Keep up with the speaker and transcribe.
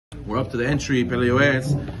We're up to the entry, Pele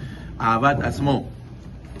Yoetz, Ahavat Atzmo.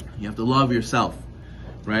 You have to love yourself,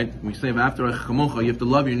 right? We say, after you have to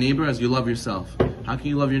love your neighbor as you love yourself. How can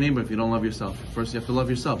you love your neighbor if you don't love yourself? First, you have to love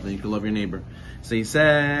yourself, then you can love your neighbor. So he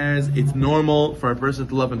says, it's normal for a person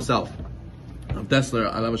to love himself. Dessler,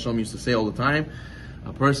 Alav Hashem, used to say all the time,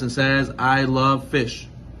 a person says, I love fish.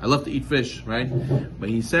 I love to eat fish, right? But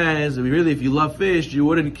he says, really, if you love fish, you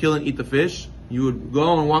wouldn't kill and eat the fish. You would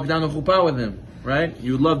go and walk down the chuppah with him, right?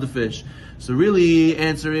 You would love the fish. So really,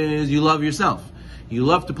 answer is, you love yourself. You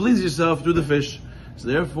love to please yourself through the fish. So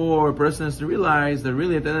therefore, a person has to realize that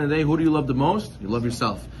really, at the end of the day, who do you love the most? You love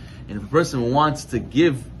yourself. And if a person wants to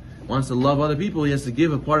love other people, he has to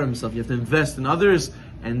give a part of himself. You have to invest in others,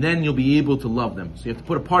 and then you'll be able to love them. So you have to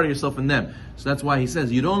put a part of yourself in them. So that's why he says,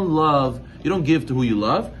 you don't give to who you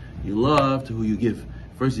love to who you give.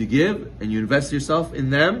 First you give, and you invest yourself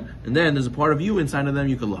in them, and then there's a part of you inside of them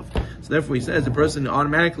you can love. So therefore he says, the person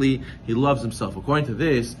automatically, he loves himself. According to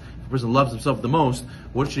this, if a person loves himself the most,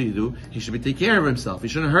 what should he do? He should take care of himself. He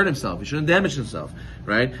shouldn't hurt himself. He shouldn't damage himself,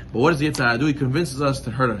 right? But what does the Yetzer Hara do? He convinces us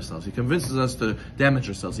to hurt ourselves. He convinces us to damage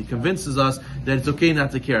ourselves. He convinces us that it's okay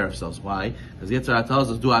not to take care of ourselves. Why? Because the Yetzer Hara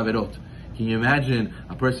tells us, do averot. Can you imagine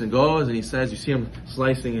a person goes and he says, you see him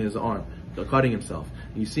slicing his arm, cutting himself.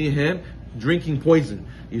 You see him drinking poison.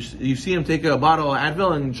 You see him take a bottle of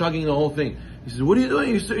Advil and chugging the whole thing. He says, what are you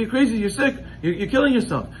doing? You're crazy. You're sick. You're killing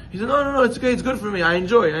yourself. He said, no, it's okay. It's good for me. I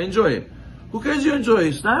enjoy it. Who cares you enjoy it?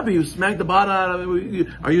 You snap it. You smack the bottle out of it.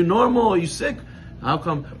 Are you normal? Are you sick? How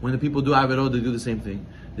come when the people do Averot, they do the same thing?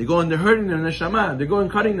 They go and they're hurting their neshama. They're going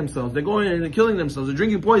cutting themselves. They're going and they're killing themselves. They're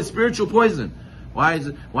drinking poison, spiritual poison. Why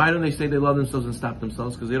don't they say they love themselves and stop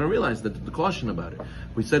themselves? Because they don't realize that the caution about it.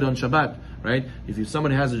 We said on Shabbat, right? If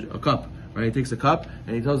somebody has a cup, right? He takes a cup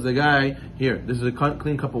and he tells the guy, here, this is a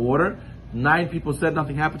clean cup of water. 9 people said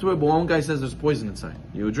nothing happened to it, but one guy says there's poison inside.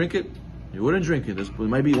 You would drink it? You wouldn't drink it. There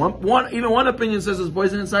might be one opinion says there's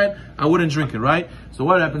poison inside. I wouldn't drink it, right? So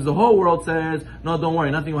what happens? The whole world says, no, don't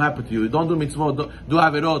worry, nothing will happen to you. Don't do mitzvot, do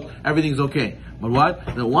averot, everything's okay. But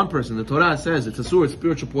what? The one person, the Torah says it's it's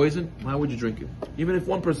spiritual poison. Why would you drink it? Even if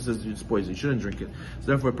one person says it's poison, you shouldn't drink it. So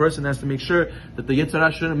therefore, a person has to make sure that the Yetzer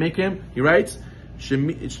Hara shouldn't make him. He writes,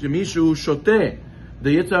 Shemishu shoteh.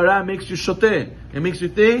 The Yetzer Hara makes you shoteh. It makes you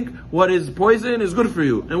think what is poison is good for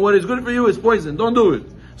you, and what is good for you is poison. Don't do it.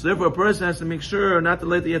 So therefore, a person has to make sure not to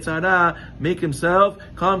let the Yetzer Hara make himself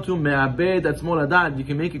come to me'abed atzmo ladad. You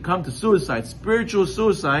can make it come to suicide, spiritual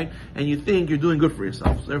suicide, and you think you're doing good for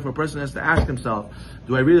yourself. So therefore, a person has to ask himself,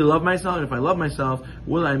 do I really love myself? And if I love myself,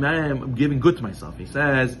 I am giving good to myself? He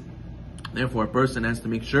says, therefore, a person has to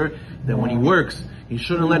make sure that when he works, he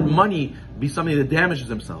shouldn't let money be something that damages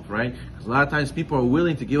himself, right? Because a lot of times people are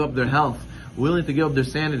willing to give up their health, willing to give up their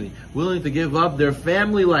sanity, willing to give up their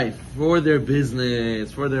family life for their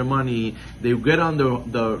business, for their money. They get on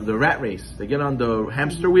the rat race. They get on the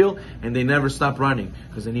hamster wheel and they never stop running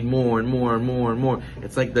because they need more and more and more and more.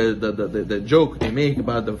 It's like the joke they make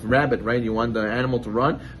about the rabbit, right? You want the animal to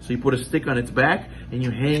run, so you put a stick on its back and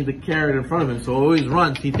you hang the carrot in front of him, so it always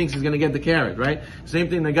runs. He thinks he's going to get the carrot, right? Same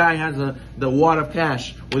thing, the guy has the wad of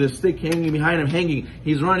cash with a stick hanging behind him, hanging.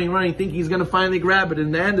 He's running, thinking he's going to finally grab it.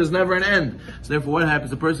 In the end, there's never an end. So therefore, what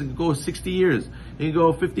happens? A person can go 60 years. He can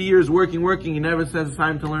go 50 years working. He never says it's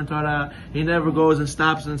time to learn Torah. He never goes and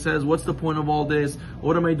stops and says, what's the point of all this?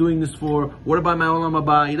 What am I doing this for? What about my olam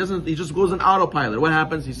haba? He just goes on autopilot. What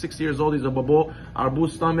happens? He's 60 years old. He's a babo, arbu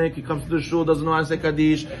stomach. He comes to the shul, doesn't know how to say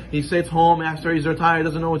Kaddish. He sits home after he's retired,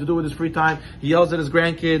 doesn't know what to do with his free time. He yells at his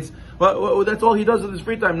grandkids. Well, that's all he does with his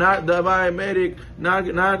free time. Not davai merik, not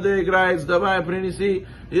the grides, davai prinisi.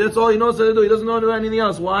 That's all he knows how to do. He doesn't know how to do anything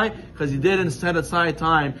else. Why? Because he didn't set aside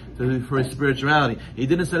time for his spirituality. He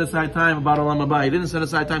didn't set aside time about olam haba. He didn't set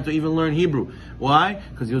aside time to even learn Hebrew. Why?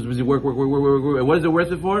 Because he was busy work. What is it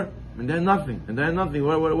worth it for? And then nothing.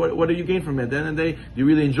 What do you gain from it? At the end of the day, do you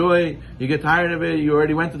really enjoy it? You get tired of it. You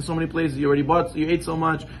already went to so many places. You already bought. You ate so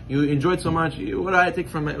much. You enjoyed so much. What do I take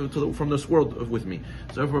from this world with me?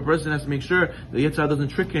 So therefore, a person has to make sure the Yetzer Hara doesn't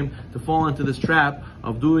trick him to fall into this trap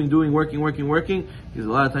of doing, working. Because a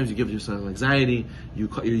lot of times you give yourself anxiety. You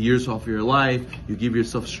cut your years off of your life. You give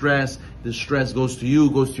yourself stress. This stress goes to you,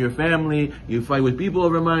 goes to your family. You fight with people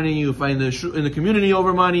over money. You fight in the community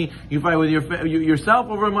over money. You fight with yourself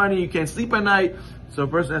over money. You can't sleep at night. So a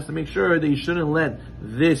person has to make sure that you shouldn't let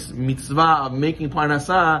this mitzvah of making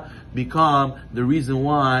parnasah become the reason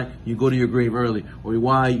why you go to your grave early, or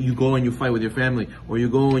why you go and you fight with your family, or you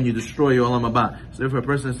go and you destroy your olam haba. So therefore a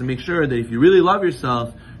person has to make sure that if you really love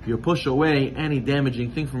yourself, you'll push away any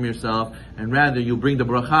damaging thing from yourself, and rather you'll bring the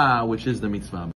bracha, which is the mitzvah.